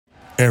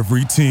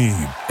Every team,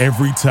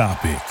 every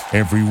topic,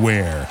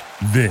 everywhere.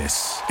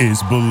 This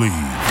is Believe.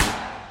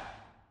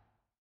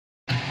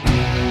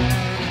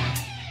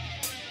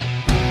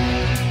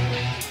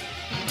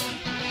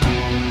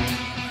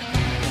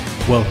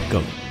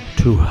 Welcome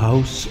to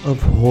House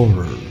of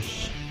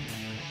Horrors.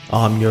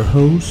 I'm your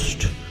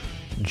host,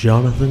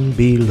 Jonathan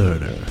B.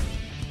 Lerner.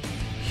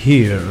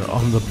 Here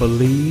on the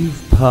Believe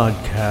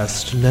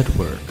Podcast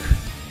Network,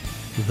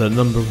 the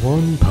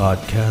 #1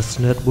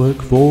 podcast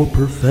network for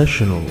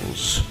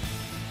professionals.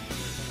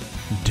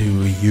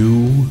 Do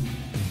you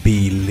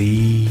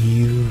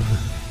believe?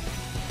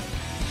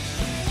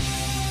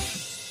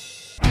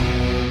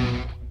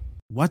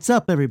 What's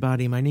up,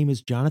 everybody? My name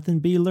is Jonathan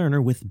B.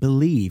 Lerner with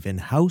Believe in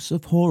House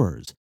of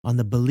Horrors on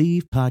the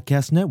Believe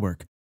Podcast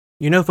Network.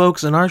 You know,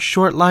 folks, in our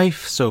short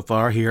life so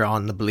far here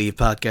on the Believe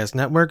Podcast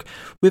Network,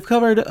 we've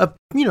covered a,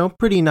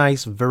 pretty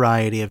nice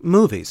variety of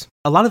movies.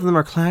 A lot of them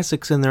are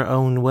classics in their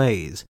own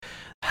ways.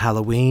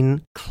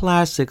 Halloween,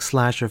 classic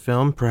slasher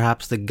film,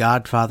 perhaps the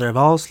godfather of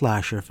all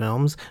slasher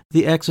films,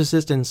 The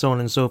Exorcist, and so on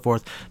and so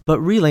forth.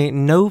 But really,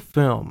 no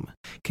film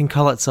can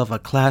call itself a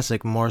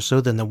classic more so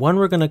than the one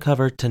we're going to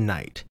cover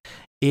tonight.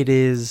 It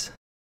is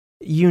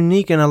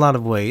unique in a lot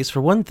of ways.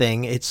 For one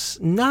thing, it's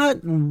not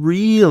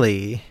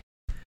really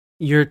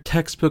your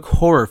textbook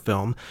horror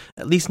film,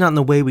 at least not in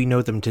the way we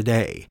know them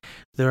today.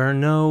 There are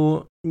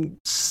no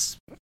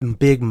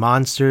big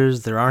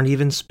monsters, there aren't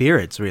even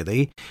spirits,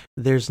 really.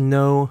 There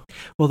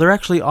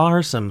actually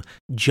are some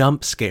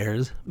jump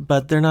scares,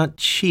 but they're not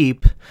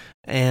cheap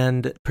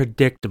and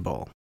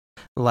predictable,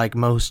 like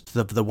most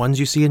of the ones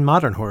you see in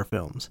modern horror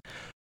films.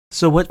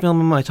 So what film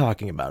am I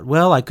talking about?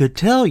 Well, I could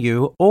tell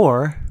you,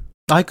 or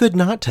I could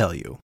not tell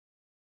you.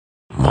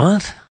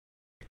 What?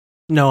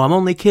 No, I'm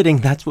only kidding.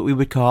 That's what we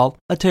would call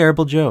a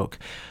terrible joke.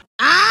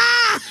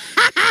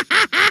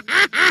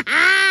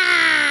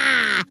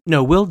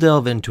 No, we'll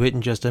delve into it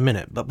in just a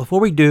minute. But before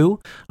we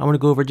do, I want to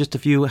go over just a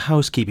few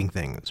housekeeping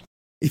things.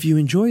 If you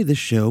enjoy this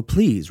show,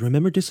 please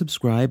remember to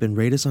subscribe and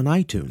rate us on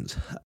iTunes.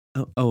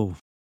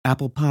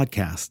 Apple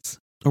Podcasts,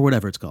 or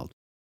whatever it's called.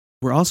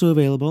 We're also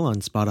available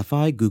on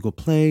Spotify, Google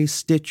Play,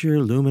 Stitcher,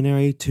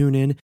 Luminary,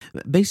 TuneIn,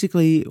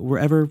 basically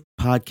wherever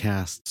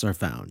podcasts are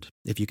found.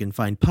 If you can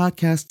find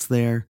podcasts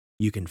there,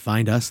 you can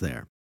find us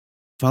there.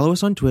 Follow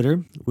us on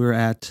Twitter. We're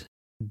at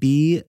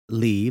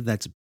Believe,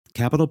 that's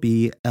capital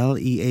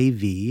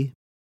BLEAV,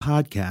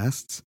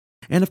 podcasts.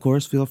 And of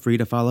course, feel free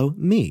to follow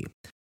me.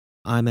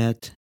 I'm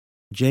at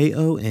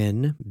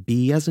JON,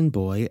 B as in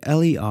boy,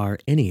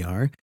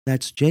 LERNER.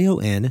 That's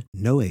JON,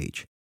 no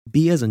H.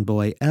 B as in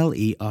boy,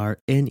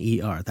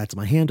 LERNER. That's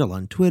my handle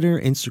on Twitter,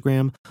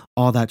 Instagram,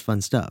 all that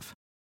fun stuff.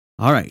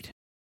 All right.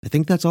 I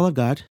think that's all I've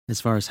got as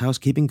far as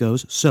housekeeping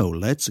goes, so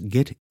let's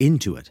get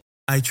into it.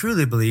 I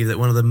truly believe that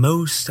one of the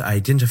most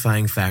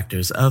identifying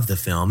factors of the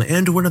film,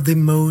 and one of the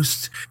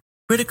most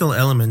critical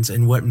elements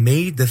in what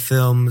made the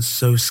film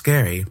so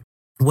scary,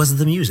 was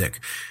the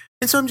music.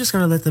 And so I'm just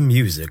going to let the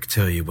music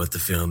tell you what the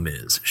film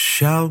is,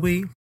 shall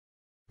we?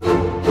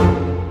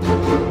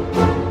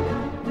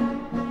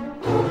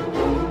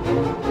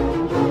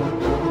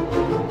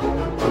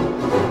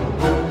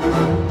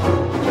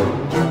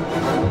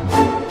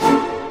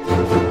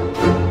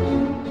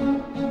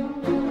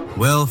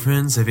 Well,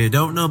 friends, if you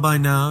don't know by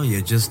now,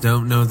 you just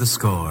don't know the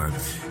score.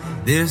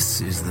 This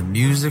is the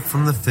music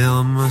from the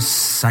film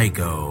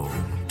Psycho,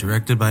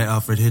 directed by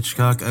Alfred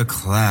Hitchcock, a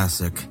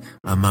classic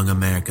among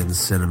American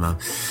cinema.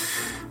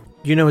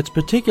 You know, it's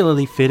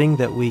particularly fitting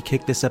that we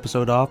kick this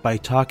episode off by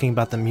talking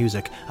about the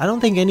music. I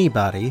don't think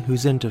anybody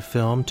who's into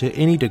film to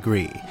any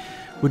degree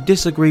would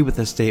disagree with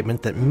the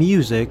statement that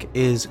music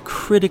is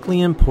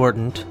critically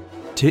important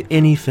to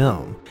any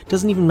film. It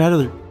doesn't even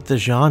matter the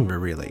genre,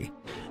 really.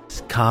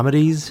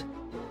 Comedies,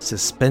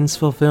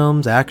 suspenseful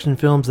films, action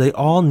films, they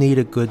all need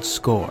a good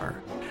score.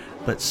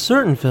 But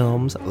certain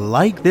films,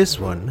 like this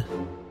one,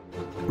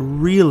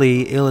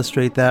 really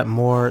illustrate that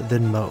more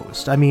than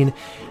most. I mean,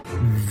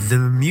 the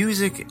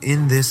music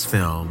in this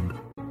film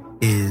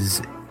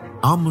is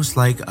almost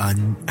like a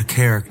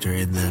character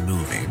in the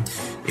movie.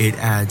 It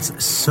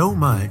adds so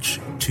much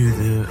to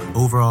the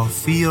overall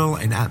feel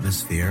and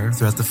atmosphere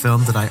throughout the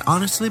film that I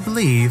honestly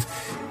believe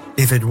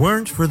if it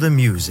weren't for the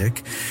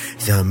music,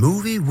 the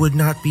movie would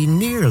not be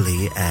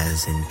nearly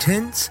as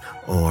intense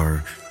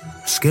or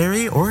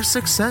scary or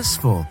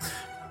successful.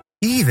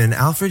 Even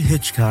Alfred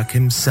Hitchcock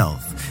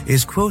himself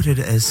is quoted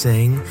as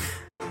saying,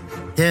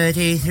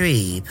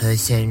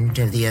 33%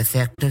 of the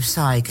effect of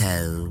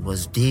Psycho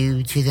was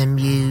due to the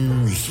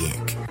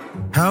music.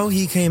 How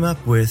he came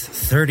up with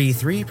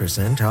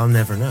 33%, I'll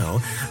never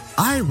know.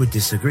 I would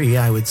disagree.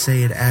 I would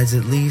say it adds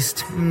at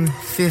least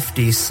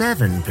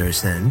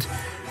 57%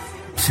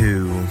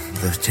 to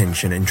the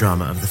tension and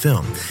drama of the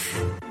film.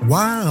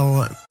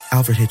 While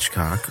Alfred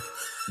Hitchcock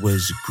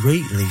was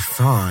greatly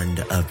fond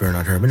of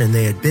Bernard Herrmann, and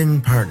they had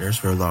been partners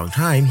for a long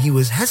time, he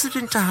was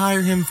hesitant to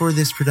hire him for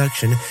this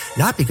production,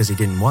 not because he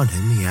didn't want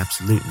him, he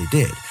absolutely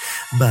did,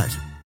 but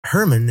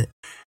Herrmann,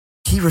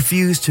 he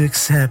refused to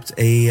accept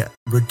a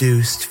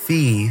reduced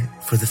fee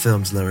for the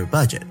film's lower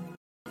budget.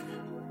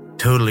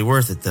 Totally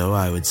worth it, though,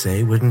 I would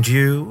say, wouldn't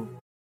you?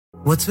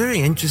 What's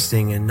very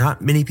interesting and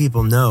not many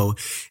people know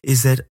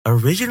is that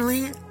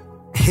originally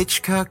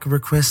Hitchcock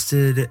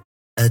requested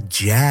a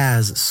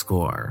jazz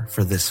score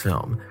for this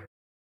film.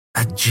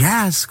 A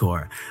jazz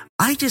score.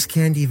 I just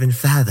can't even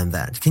fathom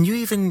that. Can you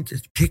even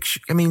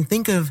picture? I mean,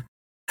 think of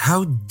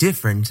how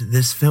different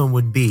this film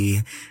would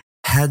be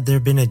had there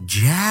been a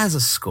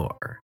jazz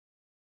score.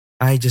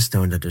 I just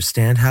don't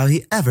understand how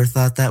he ever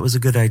thought that was a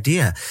good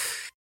idea.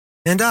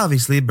 And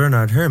obviously,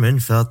 Bernard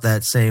Herrmann felt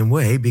that same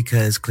way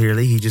because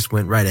clearly he just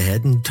went right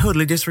ahead and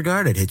totally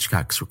disregarded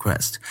Hitchcock's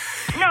request.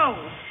 No,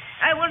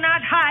 I will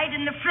not hide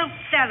in the fruit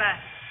cellar.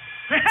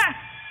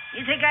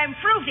 You think I'm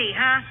fruity,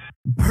 huh?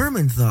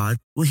 Herrmann thought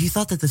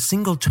that the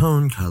single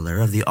tone color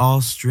of the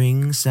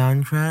all-string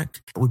soundtrack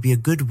would be a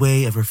good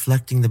way of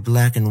reflecting the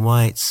black and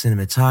white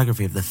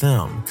cinematography of the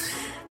film.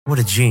 What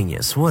a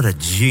genius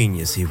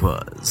he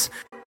was.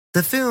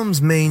 The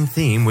film's main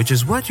theme, which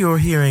is what you're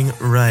hearing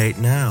right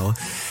now,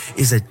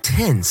 is a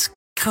tense,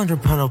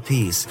 counterpuntal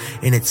piece,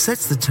 and it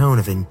sets the tone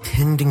of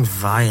impending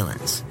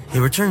violence. It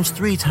returns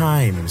 3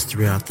 times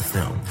throughout the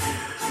film.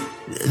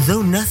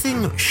 Though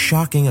nothing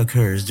shocking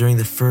occurs during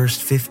the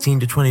first 15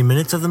 to 20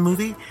 minutes of the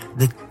movie,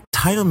 the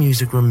title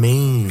music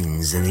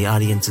remains in the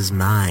audience's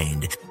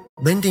mind,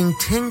 lending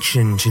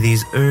tension to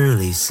these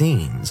early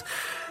scenes.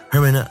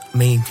 Herrmann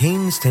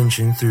maintains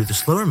tension through the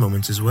slower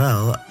moments as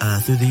well,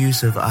 through the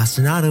use of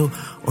ostinato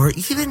or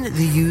even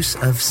the use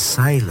of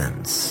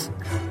silence.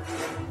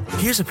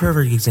 Here's a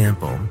perfect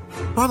example,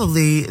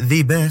 probably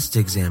the best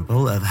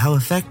example of how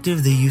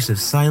effective the use of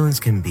silence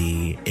can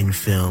be in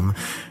film,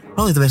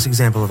 probably the best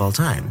example of all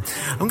time.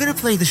 I'm going to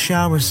play the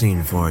shower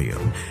scene for you,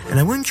 and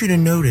I want you to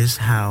notice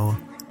how,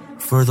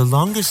 for the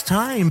longest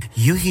time,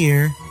 you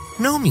hear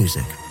no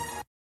music.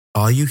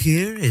 All you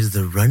hear is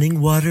the running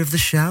water of the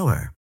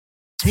shower.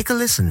 Take a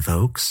listen,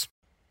 folks.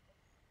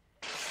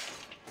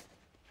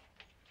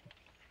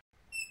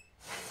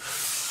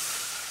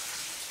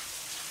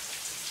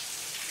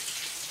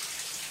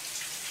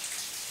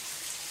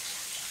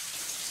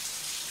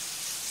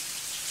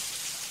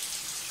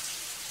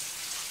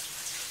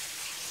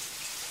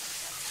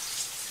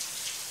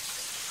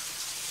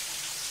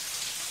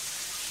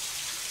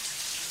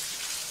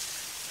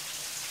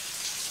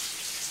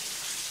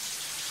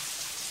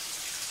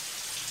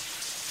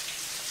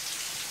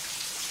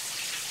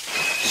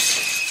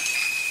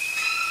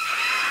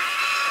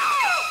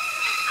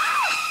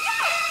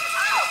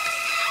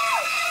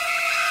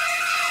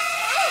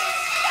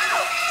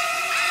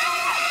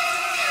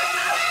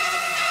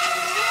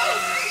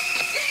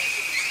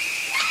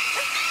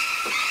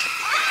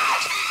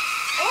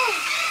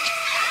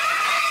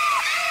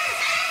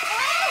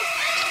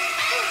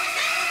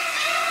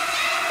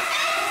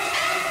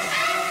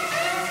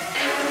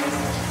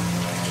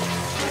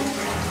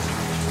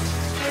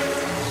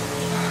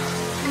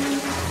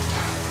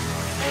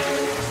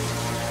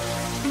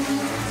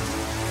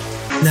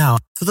 Now,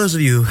 for those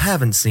of you who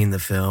haven't seen the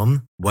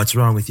film, what's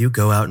wrong with you?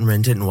 Go out and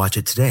rent it and watch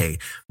it today.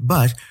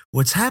 But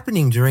what's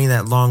happening during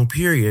that long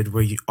period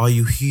where all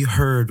you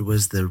heard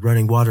was the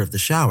running water of the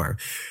shower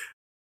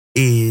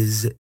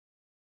is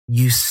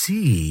you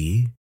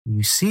see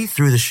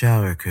through the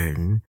shower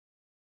curtain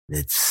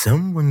that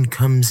someone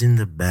comes in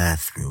the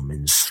bathroom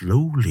and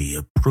slowly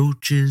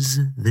approaches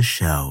the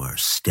shower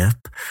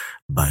step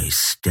by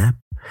step.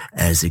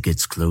 As it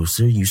gets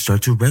closer, you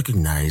start to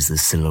recognize the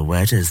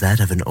silhouette as that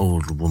of an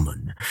old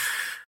woman.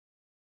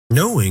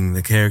 Knowing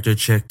the character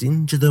checked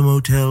into the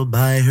motel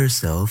by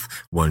herself,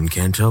 one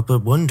can't help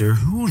but wonder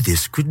who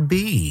this could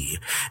be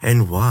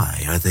and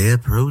why are they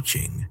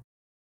approaching.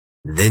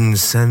 Then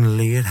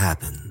suddenly it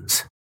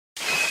happens.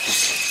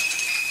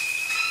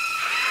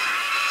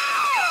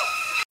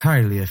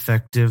 Highly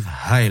effective,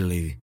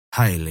 highly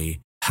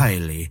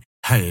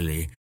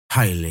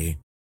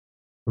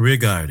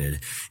regarded.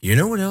 You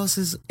know what else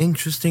is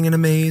interesting and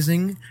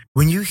amazing?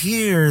 When you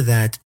hear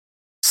that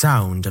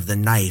sound of the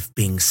knife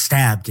being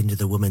stabbed into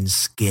the woman's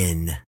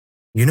skin,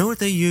 you know what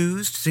they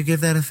used to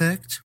give that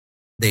effect?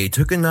 They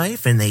took a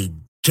knife and they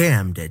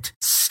jammed it,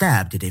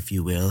 stabbed it, if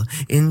you will,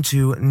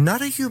 into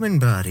not a human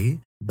body,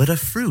 but a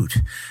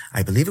fruit.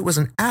 I believe it was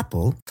an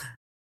apple.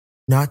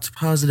 Not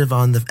positive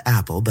on the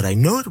apple, but I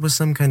know it was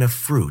some kind of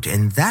fruit,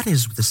 and that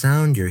is the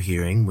sound you're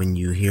hearing when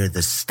you hear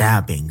the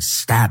stabbing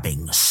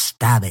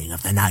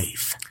of the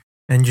knife.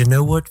 And you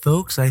know what,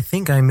 folks? I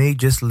think I may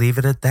just leave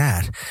it at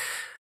that.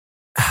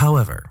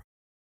 However,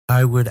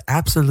 I would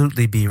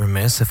absolutely be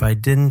remiss if I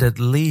didn't at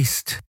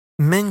least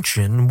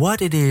mention what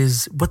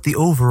the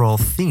overall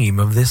theme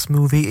of this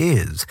movie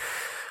is.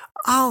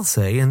 I'll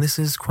say, and this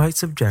is quite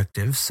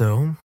subjective,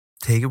 so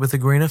take it with a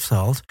grain of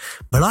salt,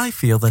 but I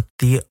feel that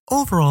the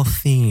overall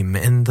theme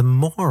and the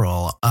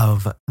moral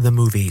of the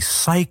movie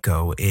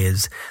Psycho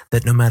is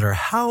that no matter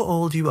how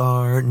old you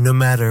are, no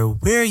matter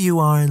where you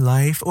are in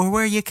life or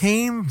where you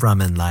came from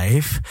in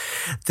life,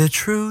 the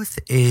truth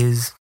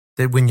is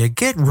that when you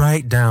get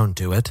right down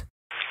to it,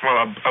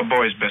 well, a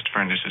boy's best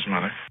friend is his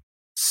mother.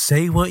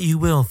 Say what you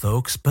will,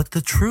 folks, but the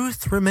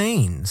truth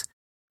remains.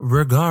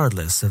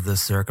 regardless of the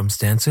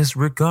circumstances,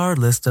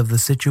 regardless of the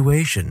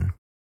situation.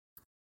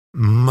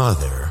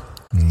 Mother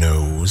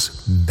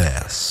knows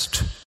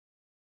best.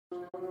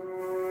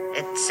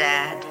 It's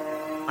sad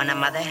when a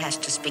mother has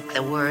to speak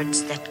the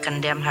words that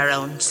condemn her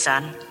own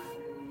son,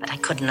 but I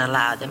couldn't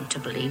allow them to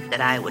believe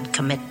that I would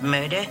commit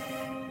murder.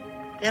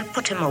 They'll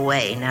put him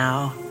away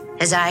now,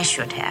 as I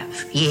should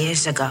have,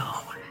 years ago.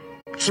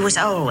 He was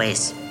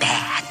always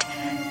bad,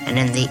 and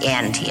in the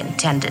end he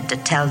intended to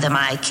tell them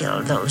I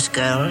killed those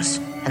girls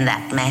and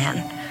that man,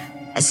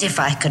 as if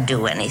I could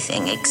do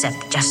anything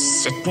except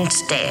just sit and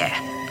stare,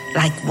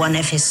 like one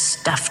of his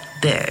stuffed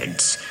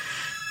birds.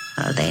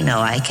 Oh, they know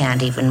I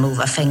can't even move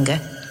a finger,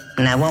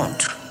 and I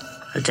won't.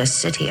 I'll just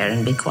sit here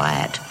and be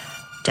quiet,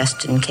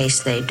 just in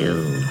case they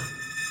do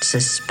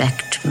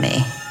suspect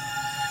me.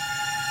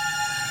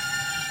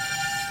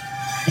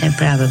 They're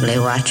probably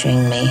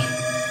watching me.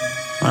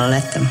 Well,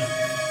 let them.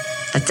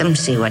 Let them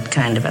see what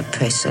kind of a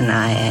person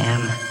I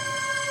am.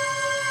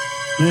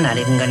 I'm not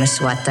even going to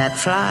swat that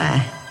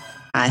fly.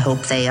 I hope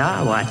they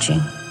are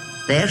watching.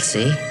 They'll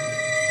see.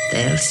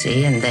 They'll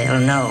see and they'll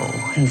know.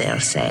 And they'll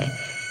say,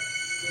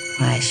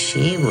 why,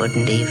 she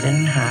wouldn't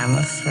even harm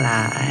a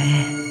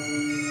fly.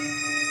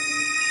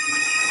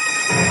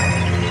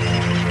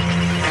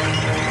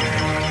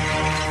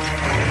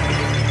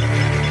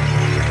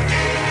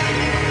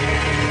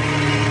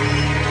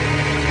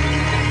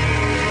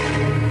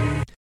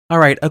 All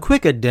right, a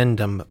quick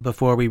addendum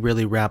before we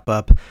really wrap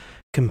up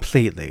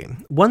completely.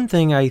 One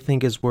thing I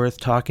think is worth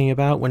talking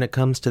about when it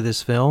comes to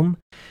this film,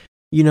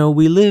 you know,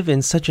 we live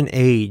in such an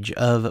age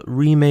of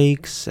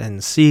remakes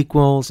and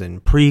sequels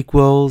and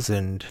prequels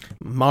and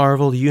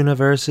Marvel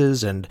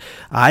universes and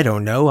I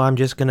don't know, I'm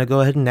just going to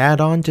go ahead and add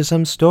on to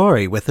some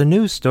story with a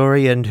new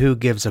story and who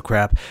gives a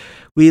crap.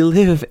 We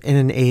live in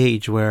an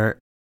age where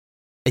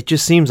it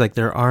just seems like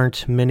there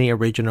aren't many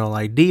original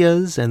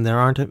ideas and there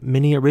aren't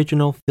many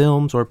original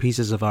films or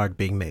pieces of art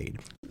being made.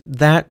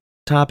 That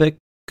topic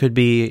could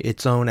be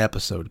its own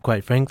episode,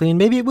 quite frankly, and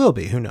maybe it will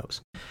be, who knows.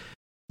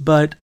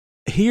 But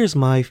here's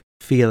my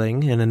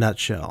feeling in a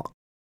nutshell.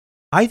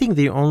 I think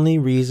the only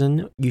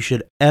reason you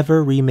should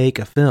ever remake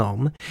a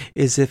film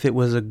is if it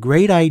was a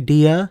great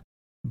idea,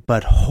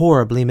 but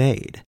horribly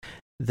made.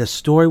 The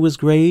story was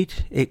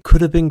great, it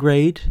could have been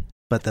great,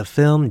 but the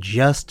film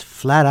just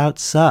flat out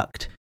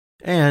sucked.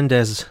 And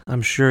as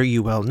I'm sure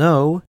you well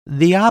know,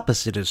 the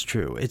opposite is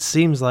true. It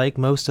seems like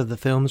most of the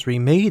films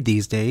remade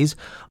these days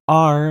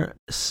are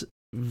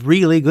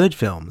really good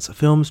films.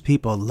 Films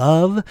people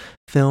love,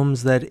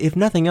 films that, if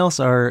nothing else,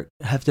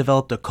 have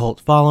developed a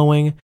cult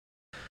following.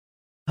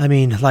 I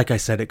mean, like I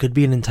said, it could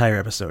be an entire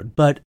episode.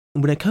 But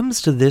when it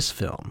comes to this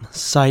film,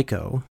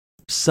 Psycho,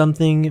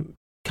 something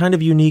kind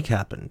of unique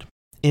happened.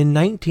 In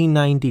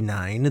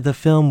 1999, the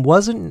film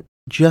wasn't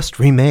just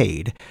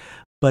remade,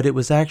 but it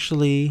was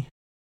actually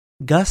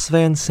Gus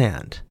Van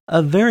Sant,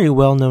 a very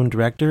well-known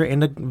director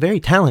and a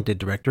very talented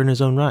director in his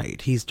own right.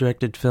 He's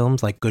directed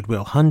films like Good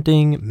Will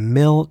Hunting,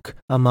 Milk,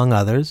 among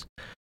others.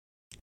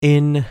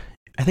 I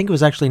think it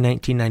was actually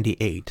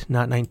 1998,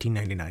 not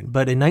 1999,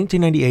 but in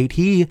 1998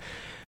 he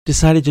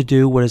decided to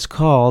do what is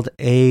called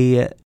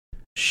a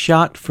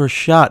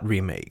shot-for-shot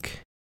remake.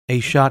 A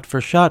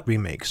shot-for-shot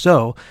remake.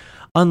 So,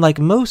 unlike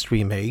most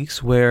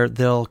remakes where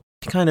they'll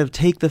kind of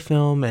take the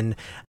film and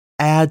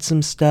add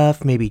some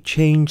stuff, maybe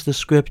change the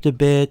script a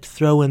bit,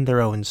 throw in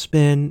their own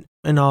spin,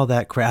 and all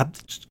that crap.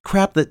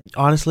 Crap that,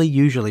 honestly,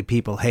 usually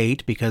people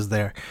hate because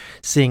they're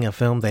seeing a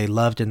film they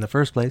loved in the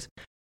first place.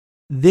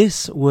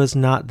 This was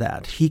not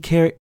that.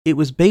 It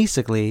was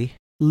basically,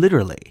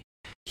 literally,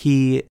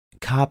 he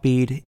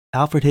copied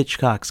Alfred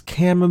Hitchcock's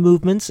camera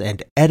movements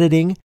and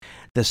editing.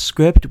 The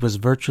script was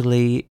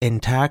virtually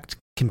intact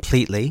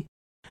completely.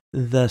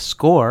 The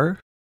score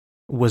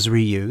was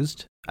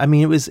reused. I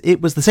mean,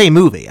 it was the same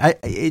movie.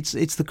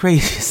 It's the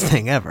craziest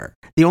thing ever.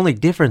 The only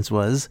difference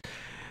was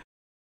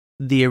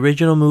the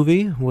original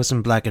movie was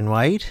in black and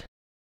white,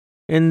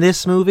 and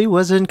this movie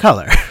was in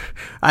color.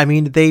 I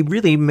mean, they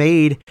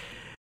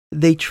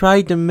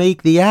tried to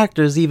make the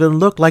actors even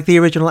look like the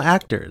original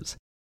actors.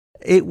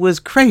 It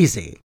was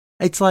crazy.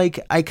 It's like,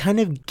 I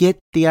kind of get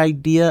the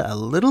idea a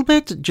little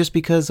bit just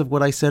because of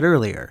what I said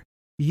earlier.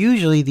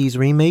 Usually these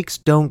remakes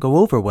don't go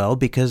over well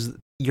because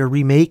you're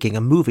remaking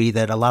a movie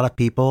that a lot of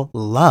people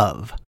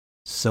love.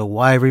 So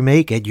why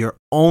remake it? You're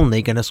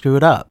only going to screw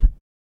it up.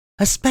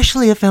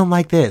 Especially a film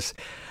like this.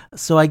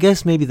 So I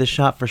guess maybe the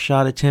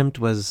shot-for-shot attempt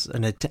was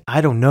an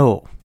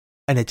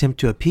attempt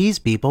to appease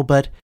people,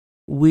 but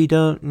we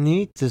don't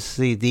need to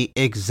see the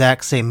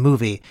exact same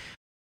movie.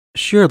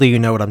 Surely you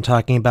know what I'm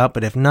talking about,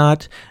 but if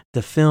not,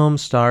 the film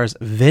stars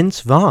Vince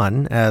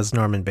Vaughn as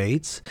Norman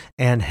Bates,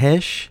 Anne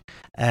Heche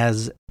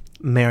as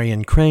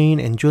Marion Crane,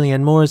 and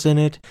Julianne Moore's in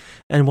it,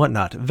 and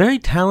whatnot. Very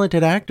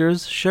talented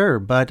actors, sure,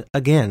 but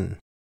again,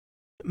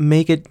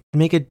 make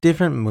a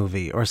different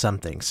movie or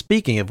something.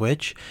 Speaking of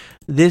which,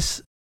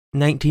 this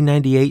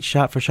 1998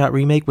 shot-for-shot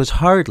remake was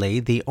hardly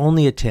the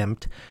only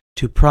attempt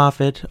to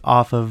profit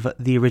off of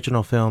the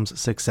original film's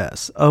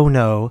success. Oh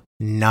no,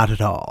 not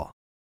at all.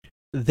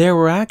 There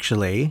were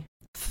actually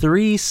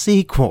 3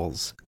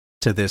 sequels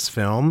to this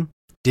film.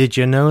 Did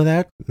you know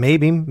that?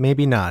 Maybe,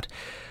 maybe not.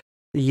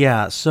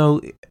 Yeah,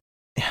 so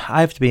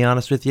I have to be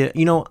honest with you.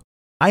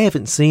 I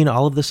haven't seen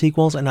all of the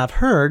sequels, and I've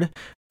heard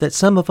that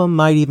some of them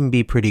might even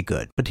be pretty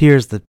good. But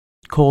here's the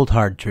cold,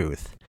 hard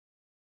truth.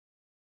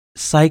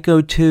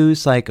 Psycho 2,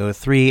 Psycho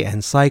 3,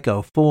 and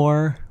Psycho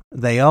 4,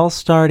 they all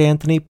starred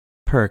Anthony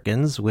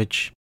Perkins,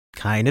 which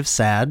kind of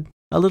sad.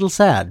 A little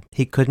sad.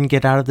 He couldn't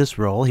get out of this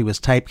role. He was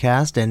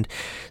typecast, and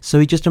so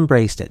he just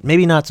embraced it.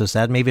 Maybe not so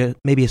sad. Maybe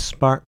a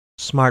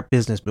smart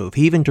business move.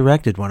 He even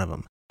directed one of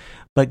them.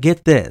 But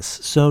get this.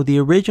 So the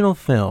original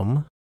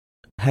film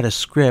had a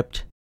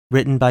script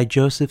written by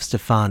Joseph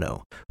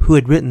Stefano, who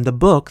had written the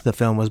book the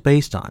film was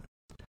based on.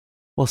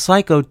 Well,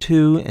 Psycho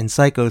 2 and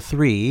Psycho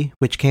 3,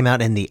 which came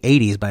out in the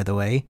 80s, by the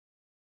way,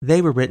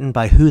 they were written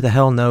by who the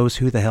hell knows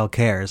who the hell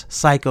cares.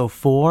 Psycho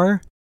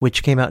 4,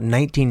 which came out in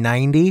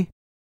 1990,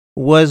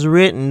 was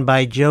written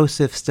by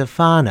Joseph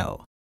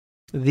Stefano,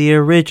 the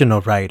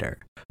original writer,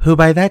 who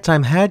by that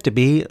time had to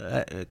be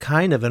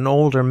kind of an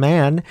older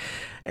man.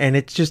 And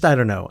it's just, I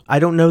don't know. I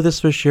don't know this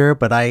for sure,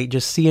 but I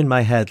just see in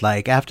my head,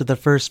 like, after the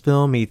first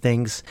film, he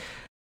thinks,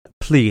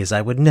 please,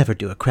 I would never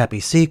do a crappy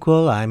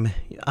sequel. I'm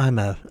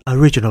a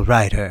original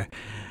writer.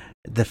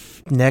 The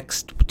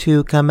next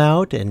 2 come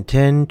out, and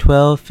 10,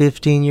 12,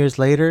 15 years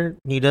later,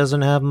 he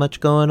doesn't have much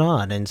going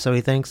on. And so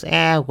he thinks,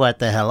 what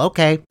the hell?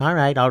 Okay, all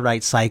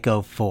right,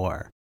 Psycho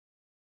 4.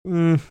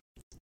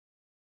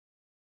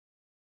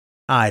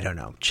 I don't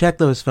know. Check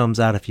those films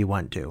out if you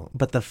want to.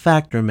 But the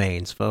fact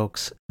remains,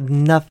 folks,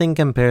 nothing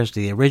compares to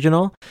the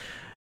original.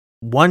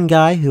 One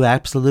guy who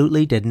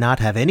absolutely did not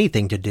have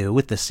anything to do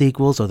with the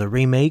sequels or the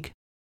remake,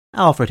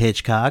 Alfred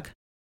Hitchcock,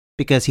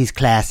 because he's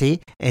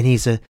classy and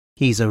he's a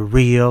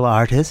real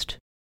artist.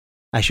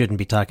 I shouldn't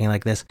be talking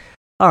like this.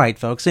 All right,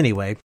 folks,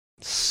 anyway,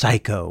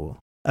 Psycho,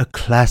 a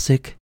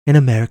classic in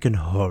American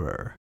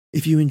horror.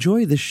 If you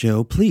enjoy this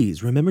show,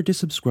 please remember to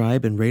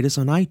subscribe and rate us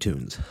on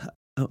iTunes.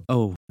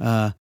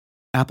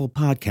 Apple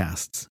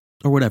Podcasts,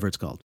 or whatever it's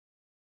called.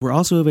 We're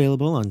also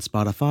available on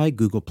Spotify,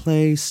 Google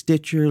Play,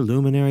 Stitcher,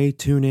 Luminary,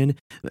 TuneIn,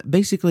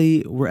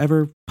 basically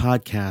wherever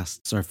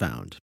podcasts are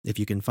found. If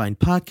you can find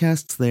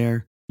podcasts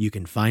there, you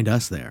can find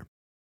us there.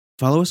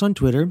 Follow us on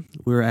Twitter.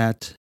 We're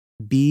at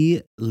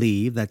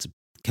BLeav, that's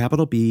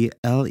capital B,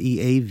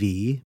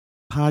 Leav,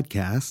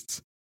 podcasts.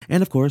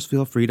 And of course,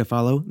 feel free to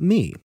follow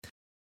me.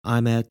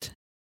 I'm at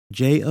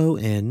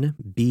JON,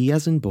 B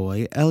as in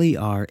boy,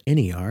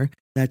 LERNER.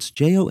 That's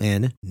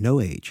JON, no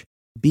H.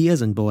 B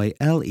as in boy,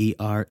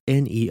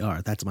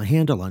 LERNER. That's my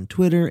handle on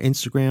Twitter,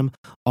 Instagram,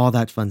 all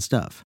that fun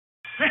stuff.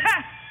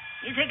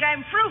 You think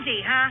I'm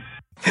fruity, huh?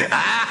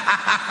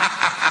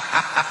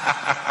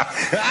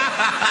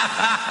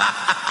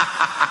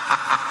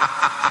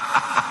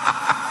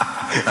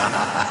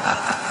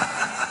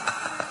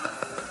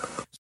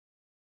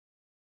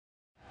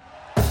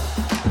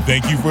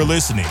 Thank you for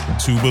listening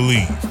to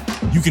Believe.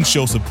 You can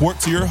show support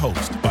to your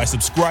host by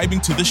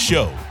subscribing to the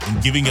show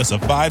and giving us a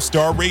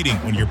 5-star rating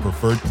on your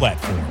preferred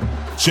platform.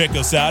 Check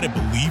us out at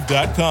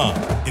Believe.com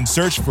and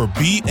search for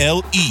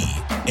BLEAV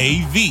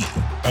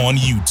on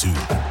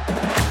YouTube.